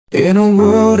In a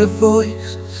world of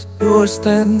voices, yours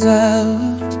stands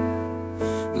out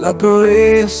like a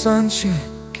ray of sunshine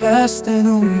casting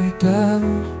away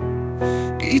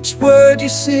doubt. Each word you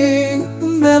sing, a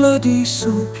melody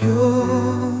so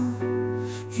pure.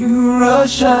 You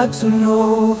rush out to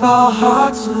know our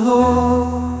hearts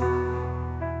alone.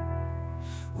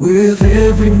 With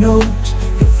every note,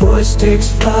 your voice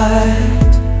takes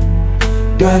flight,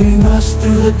 guiding us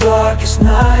through the darkest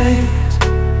night.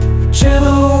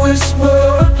 Gentle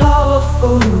whisper, a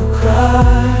powerful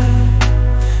cry.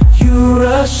 You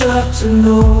rush up to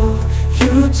know,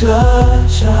 you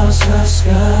touch our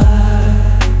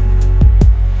sky.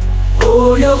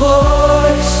 Oh, your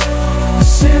voice, a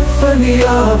symphony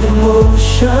of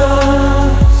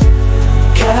emotions,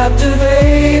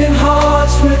 captivating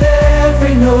hearts with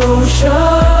every notion.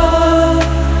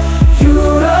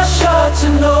 You rush out to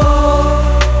know,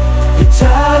 your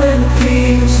talent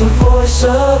gleams, the voice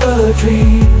of a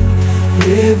dream,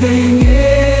 living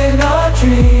in our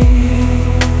dreams.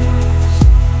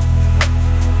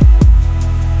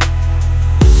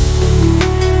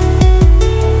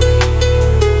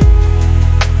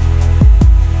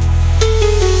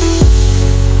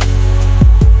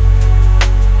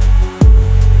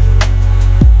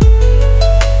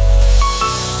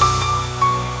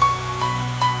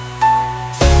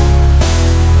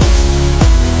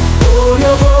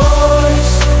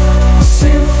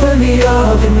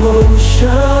 Of emotions,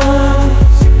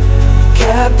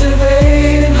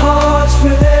 captivating hearts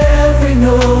with every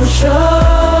notion.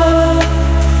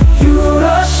 You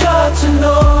rush out to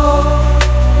know,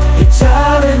 your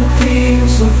talent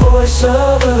gleams, the voice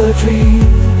of a dream,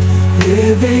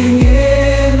 living in